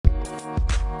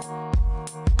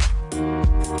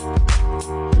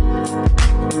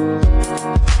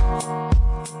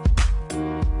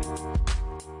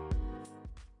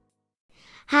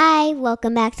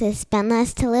welcome back to the Spend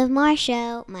Less to Live More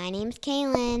show. My name's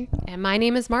Kaylin. And my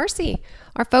name is Marcy.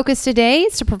 Our focus today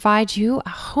is to provide you a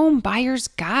home buyer's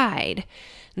guide.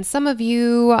 And some of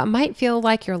you might feel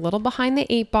like you're a little behind the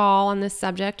eight ball on this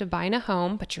subject of buying a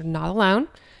home, but you're not alone.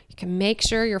 You can make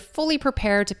sure you're fully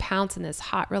prepared to pounce in this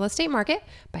hot real estate market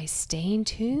by staying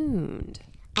tuned.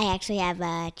 I actually have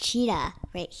a cheetah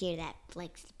right here that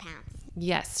likes to pounce.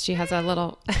 Yes, she has a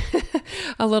little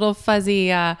a little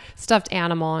fuzzy stuffed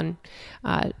animal. And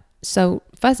so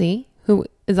Fuzzy, who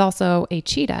is also a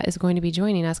cheetah, is going to be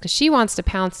joining us because she wants to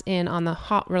pounce in on the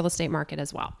hot real estate market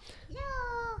as well.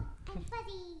 No, I'm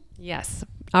Fuzzy. Yes.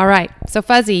 All right. So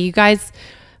Fuzzy,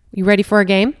 you ready for a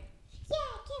game? Yeah,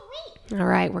 I can't wait. All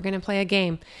right. We're going to play a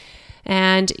game.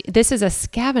 And this is a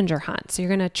scavenger hunt. So you're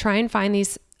going to try and find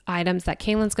these items that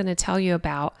Kaylin's going to tell you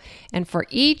about. And for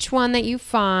each one that you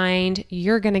find,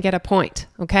 you're going to get a point.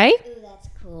 Okay? Ooh, that's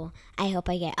cool. I hope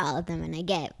I get all of them and I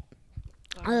get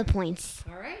all the points.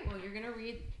 All right. Well, you're going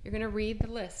to read the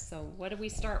list. So what do we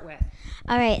start with?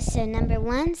 All right, so number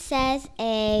 1 says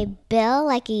a bill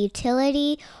like a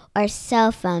utility or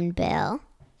cell phone bill.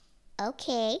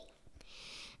 Okay.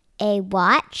 A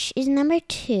watch is number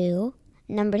 2.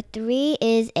 Number 3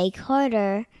 is a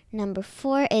quarter. Number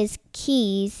 4 is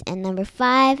keys. And number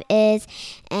 5 is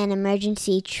an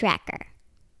emergency tracker.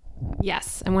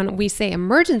 Yes. And when we say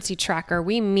emergency tracker,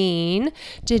 we mean,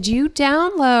 did you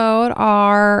download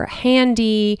our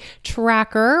handy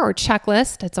tracker or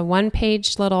checklist? It's a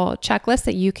one-page little checklist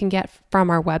that you can get from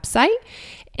our website.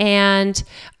 And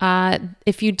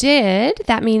if you did,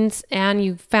 that means, and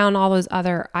you found all those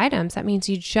other items, that means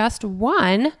you just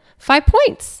won 5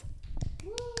 points.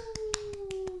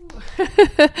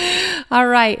 All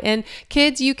right. And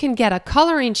kids, you can get a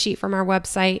coloring sheet from our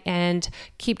website and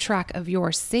keep track of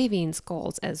your savings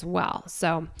goals as well.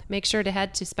 So make sure to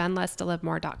head to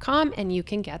spendlesstolivemore.com and you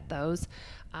can get those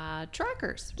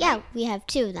trackers. Yeah, we have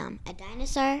 2 of them, a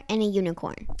dinosaur and a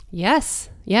unicorn. Yes.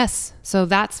 So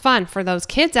that's fun for those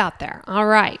kids out there. All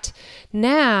right.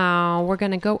 Now we're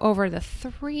going to go over the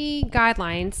 3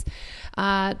 guidelines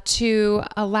to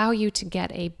allow you to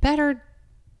get a better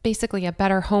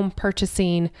home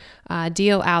purchasing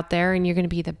deal out there, and you're going to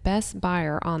be the best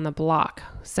buyer on the block.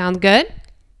 Sound good?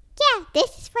 Yeah,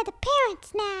 this is for the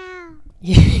parents now.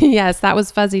 Yes, that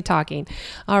was Fuzzy talking.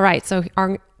 All right, so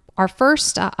our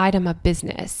first item of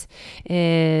business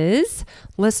is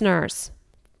listeners.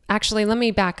 Actually, let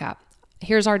me back up.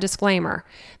 Here's our disclaimer.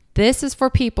 This is for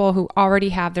people who already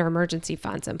have their emergency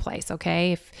funds in place,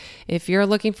 okay? If you're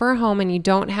looking for a home and you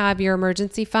don't have your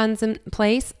emergency funds in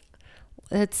place,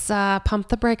 let's pump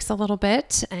the brakes a little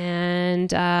bit and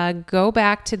go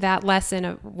back to that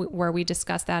lesson where we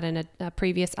discussed that in a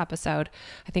previous episode.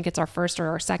 I think it's our first or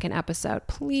our second episode.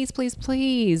 Please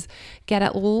get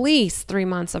at least 3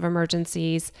 months of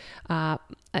emergency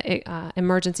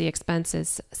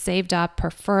expenses saved up,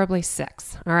 preferably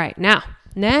 6. All right, now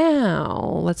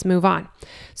let's move on.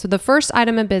 So the first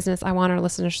item of business I want our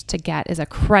listeners to get is a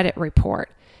credit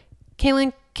report.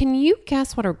 Kaylin, can you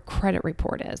guess what a credit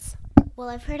report is? Well,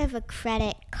 I've heard of a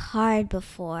credit card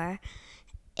before.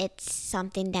 It's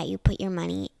something that you put your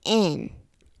money in.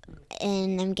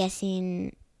 And I'm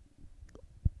guessing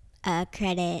what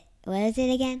is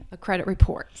it again? A credit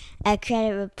report. A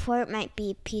credit report might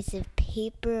be a piece of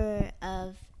paper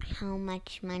of how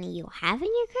much money you have in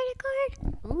your credit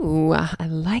card. Ooh, I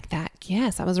like that.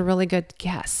 Yes, that was a really good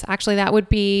guess. Actually, that would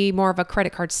be more of a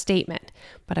credit card statement.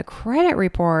 But a credit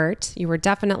report, you were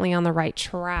definitely on the right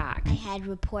track. I had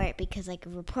report because a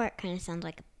report kind of sounds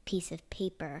like a piece of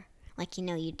paper.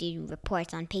 You do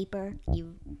reports on paper.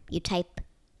 You type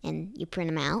and you print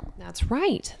them out. That's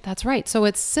right. So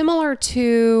it's similar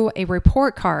to a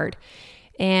report card.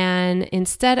 And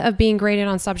instead of being graded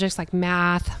on subjects like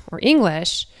math or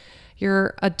English,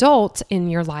 your adult in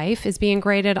your life is being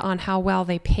graded on how well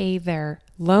they pay their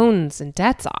loans and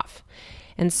debts off.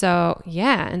 And so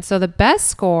the best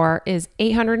score is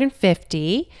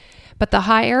 850, but the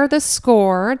higher the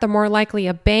score, the more likely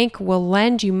a bank will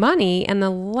lend you money and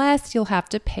the less you'll have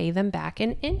to pay them back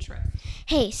in interest.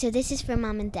 Hey, so this is for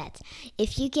mom and dad.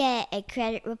 If you get a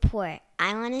credit report,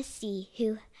 I want to see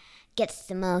who gets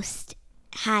the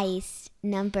highest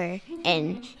number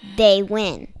and they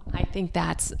win. I think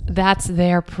that's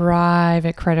their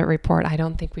private credit report. I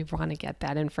don't think we want to get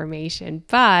that information.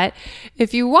 But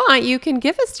if you want, you can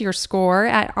give us your score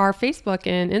at our Facebook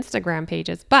and Instagram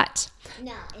pages. But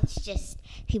no, it's just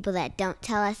people that don't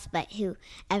tell us, but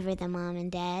whoever the mom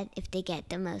and dad, if they get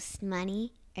the most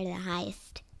money or the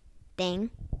highest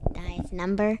thing, the highest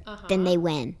number, then they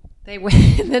win. They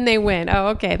win, then they win. Oh,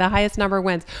 okay. The highest number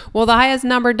wins. Well, the highest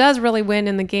number does really win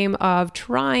in the game of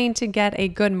trying to get a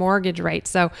good mortgage rate.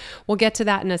 So we'll get to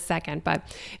that in a second. But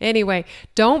anyway,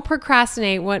 don't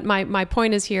procrastinate. What my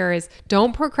point is here is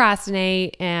don't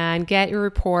procrastinate and get your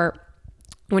report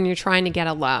when you're trying to get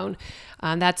a loan.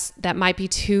 That might be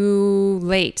too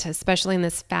late, especially in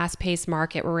this fast-paced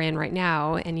market we're in right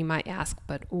now. And you might ask,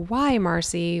 but why,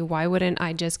 Marcy? Why wouldn't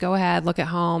I just go ahead, look at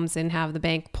homes, and have the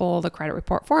bank pull the credit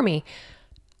report for me?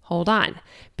 Hold on,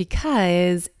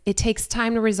 because it takes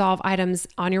time to resolve items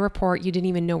on your report you didn't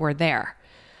even know were there,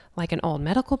 like an old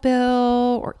medical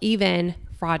bill or even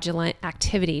fraudulent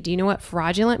activity. Do you know what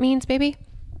fraudulent means, baby?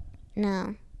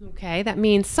 No. Okay, that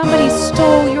means somebody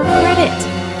stole your credit.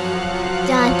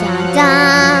 Dun, dun,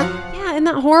 dun. Yeah, isn't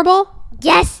that horrible?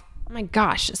 Yes. Oh my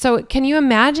gosh. So can you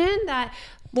imagine that?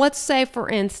 Let's say, for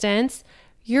instance,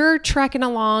 you're trekking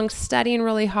along, studying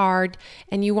really hard,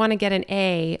 and you want to get an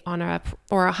A on or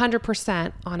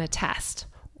 100% on a test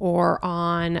or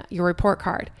on your report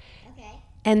card. Okay.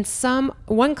 And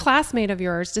one classmate of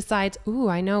yours decides, ooh,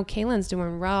 I know Kaylin's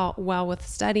doing well with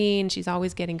studying. She's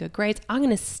always getting good grades. I'm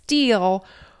going to steal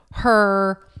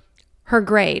her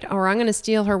grade, or I'm going to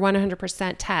steal her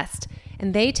 100% test.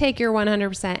 And they take your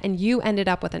 100% and you ended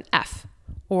up with an F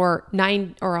or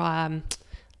 9 or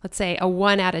let's say a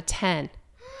 1 out of 10.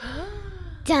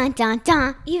 Dun, dun,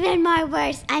 dun. Even more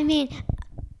worse. I mean,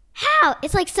 how?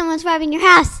 It's like someone's robbing your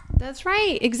house. That's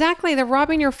right. Exactly. They're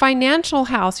robbing your financial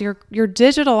house, your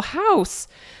digital house.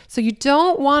 So you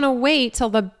don't want to wait till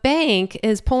the bank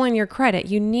is pulling your credit.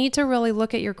 You need to really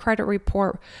look at your credit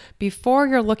report before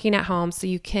you're looking at homes so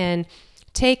you can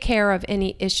take care of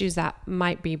any issues that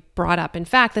might be brought up. In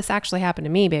fact, this actually happened to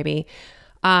me, baby.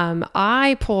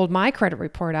 I pulled my credit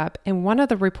report up, and one of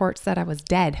the reports said I was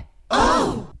dead.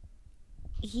 Oh!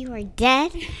 You are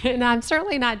dead? And I'm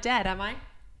certainly not dead, am I?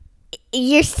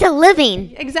 You're still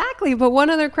living. Exactly. But one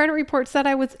of their credit reports said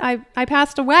I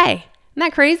passed away. Isn't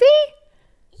that crazy?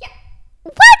 Yeah.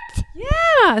 What?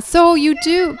 Yeah. So you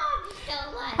do.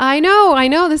 I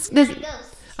know. This.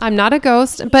 I'm not a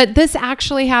ghost, but this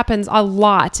actually happens a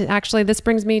lot. Actually, this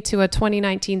brings me to a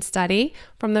 2019 study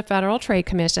from the Federal Trade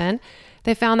Commission.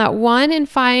 They found that 1 in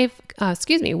 5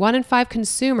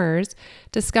 consumers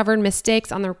discovered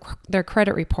mistakes on their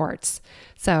credit reports.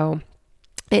 So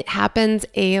it happens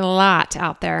a lot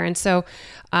out there. And so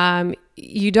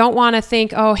you don't want to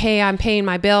think, oh, hey, I'm paying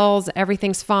my bills.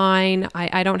 Everything's fine.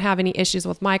 I don't have any issues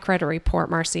with my credit report,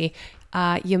 Marcy.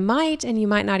 You might, and you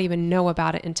might not even know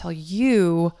about it until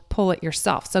you pull it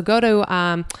yourself. So go to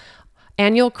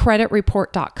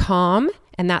annualcreditreport.com,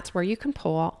 and that's where you can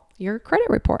pull your credit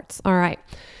reports. All right.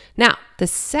 Now, the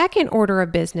second order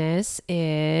of business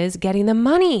is getting the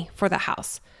money for the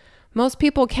house. Most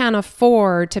people can't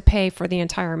afford to pay for the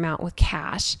entire amount with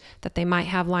cash that they might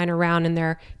have lying around in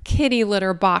their kitty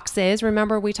litter boxes.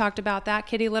 Remember we talked about that,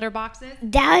 kitty litter boxes?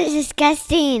 That was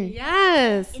disgusting.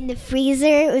 Yes. In the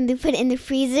freezer, when they put it in the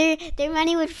freezer, their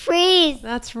money would freeze.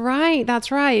 That's right.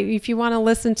 That's right. If you want to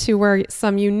listen to where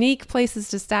some unique places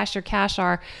to stash your cash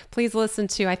are, please listen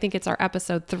to, I think it's our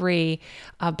episode 3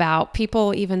 about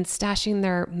people even stashing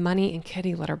their money in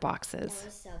kitty litter boxes. That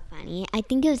was so funny. I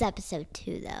think it was episode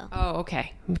 2 though. Oh,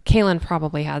 okay. Kaylin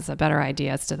probably has a better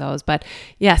idea as to those, but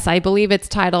yes, I believe it's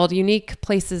titled Unique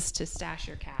Places to Stash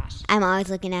Your Cash. I'm always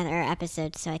looking at our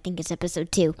episodes, so I think it's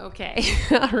episode 2. Okay.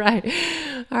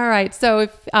 All right. So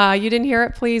if you didn't hear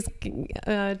it, please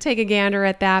take a gander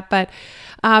at that. But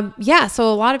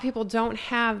so a lot of people don't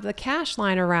have the cash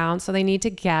lying around, so they need to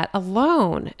get a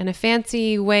loan. And a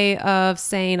fancy way of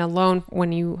saying a loan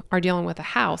when you are dealing with a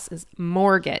house is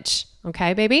mortgage.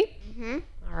 Okay, baby? Mm-hmm.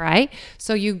 All right.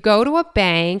 So you go to a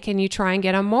bank and you try and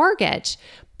get a mortgage.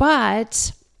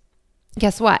 But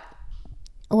guess what?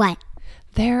 What?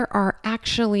 There are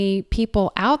actually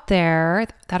people out there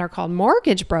that are called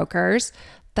mortgage brokers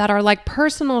that are like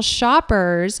personal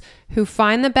shoppers who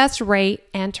find the best rate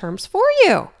and terms for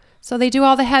you. So they do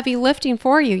all the heavy lifting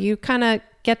for you. You kind of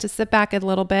get to sit back a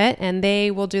little bit and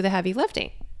they will do the heavy lifting.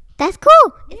 That's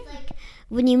cool. It's like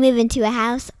when you move into a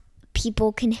house,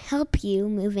 people can help you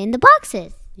move in the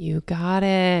boxes. You got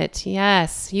it.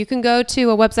 Yes. You can go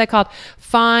to a website called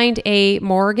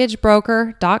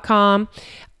findamortgagebroker.com.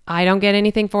 I don't get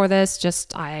anything for this.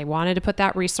 Just I wanted to put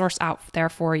that resource out there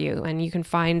for you, and you can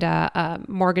find a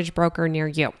mortgage broker near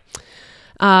you.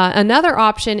 Another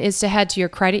option is to head to your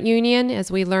credit union. As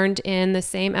we learned in the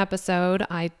same episode,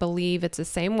 I believe it's the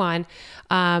same one,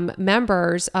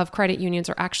 members of credit unions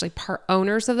are actually part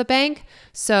owners of the bank.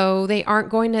 So they aren't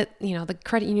going to, the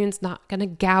credit union's not going to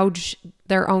gouge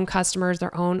their own customers,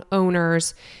 their own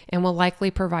owners, and will likely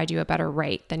provide you a better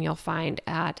rate than you'll find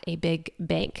at a big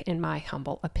bank, in my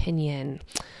humble opinion.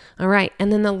 All right.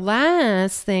 And then the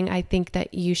last thing I think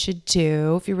that you should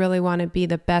do if you really want to be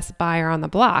the best buyer on the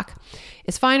block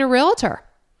is find a realtor.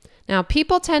 Now,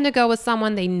 people tend to go with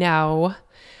someone they know,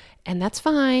 and that's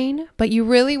fine, but you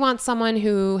really want someone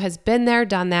who has been there,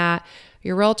 done that.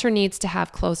 Your realtor needs to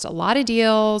have closed a lot of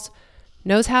deals,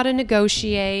 knows how to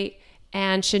negotiate,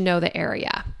 and should know the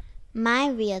area. My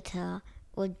realtor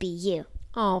would be you.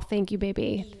 Oh, thank you,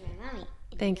 baby. You're my mommy.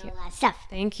 Thank you. A lot of stuff.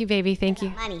 Thank you, baby. Thank you.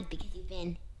 Money, because you've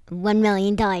been $1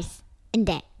 million in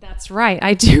debt. That's right.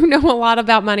 I do know a lot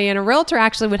about money, and a realtor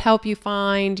actually would help you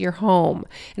find your home.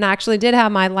 And I actually did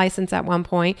have my license at one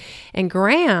point, and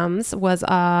Graham's was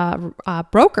a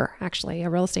broker, actually, a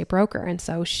real estate broker. And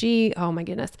so she, oh my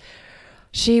goodness,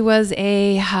 she was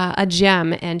a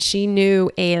gem, and she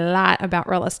knew a lot about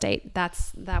real estate.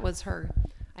 That was her,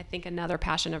 I think, another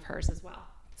passion of hers as well.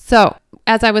 So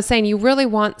as I was saying, you really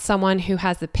want someone who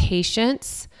has the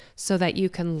patience so that you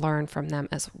can learn from them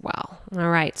as well. All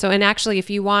right. So, and actually, if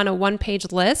you want a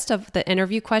one-page list of the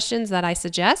interview questions that I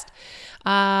suggest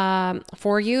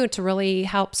for you to really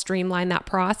help streamline that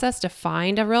process to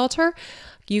find a realtor,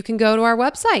 you can go to our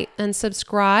website and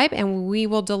subscribe, and we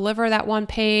will deliver that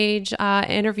one-page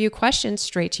interview question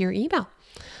straight to your email.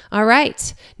 All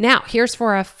right. Now, here's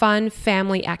for a fun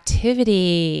family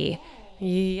activity.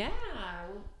 Yeah.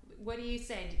 What do you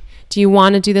say? Do you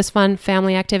want to do this fun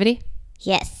family activity?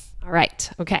 Yes. All right.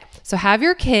 Okay. So have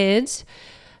your kids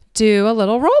do a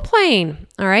little role playing.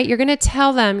 All right. You're going to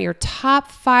tell them your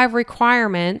top 5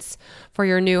 requirements for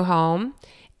your new home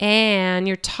and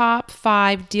your top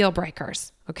 5 deal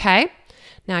breakers. Okay.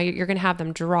 Now you're going to have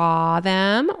them draw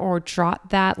them or jot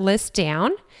that list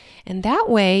down. And that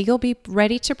way you'll be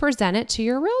ready to present it to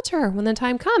your realtor when the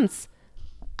time comes.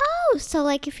 Oh, so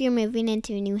like if you're moving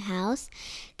into a new house,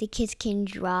 the kids can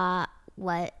draw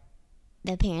what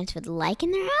the parents would like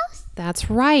in their house? That's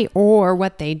right. Or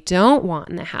what they don't want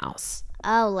in the house.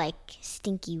 Oh, like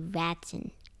stinky rats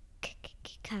and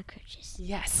cockroaches.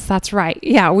 Yes, that's right.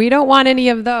 Yeah, we don't want any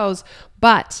of those.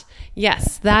 But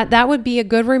yes, that would be a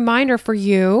good reminder for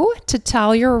you to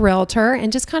tell your realtor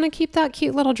and just kind of keep that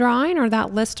cute little drawing or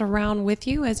that list around with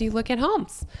you as you look at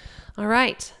homes. All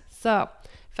right. So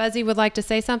Fuzzy would like to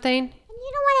say something?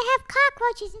 You don't want to have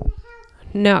cockroaches in the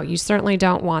house. No, you certainly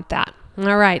don't want that.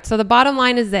 All right. So the bottom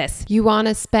line is this. You want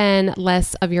to spend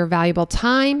less of your valuable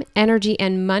time, energy,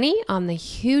 and money on the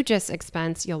hugest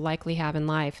expense you'll likely have in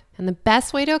life. And the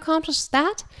best way to accomplish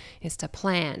that is to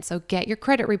plan. So get your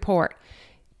credit reports,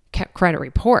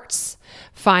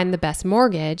 find the best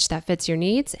mortgage that fits your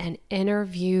needs, and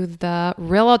interview the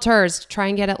realtors. Try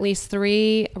and get at least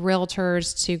 3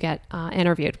 realtors to get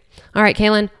interviewed. All right,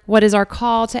 Kaylin, what is our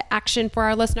call to action for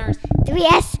our listeners?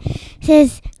 3S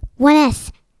says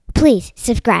 1S. Please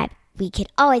subscribe. We could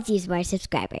always use more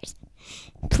subscribers.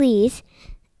 Please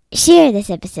share this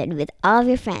episode with all of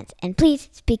your friends. And please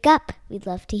speak up. We'd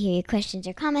love to hear your questions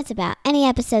or comments about any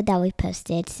episode that we've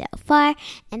posted so far.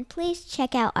 And please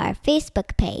check out our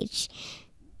Facebook page.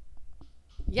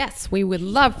 Yes, we would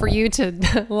love for you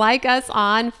to like us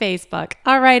on Facebook.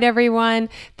 All right, everyone.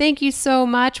 Thank you so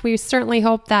much. We certainly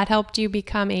hope that helped you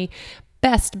become a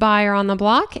best buyer on the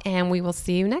block. And we will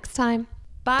see you next time.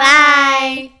 Bye.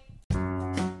 Bye.